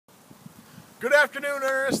Good afternoon,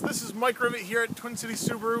 Ernest. This is Mike Rivet here at Twin Cities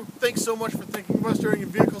Subaru. Thanks so much for thinking of us during your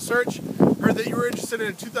vehicle search. Heard that you were interested in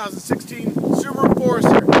a 2016 Subaru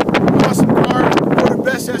Forester. Awesome car, voted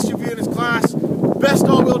best SUV in its class, best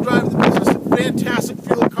all-wheel drive in the business, fantastic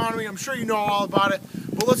fuel economy. I'm sure you know all about it.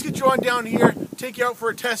 But let's get you on down here, take you out for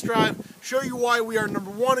a test drive, show you why we are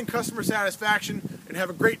 #1 in customer satisfaction, and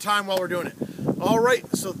have a great time while we're doing it. All right,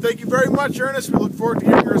 so thank you very much, Ernest. We look forward to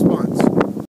hearing your response.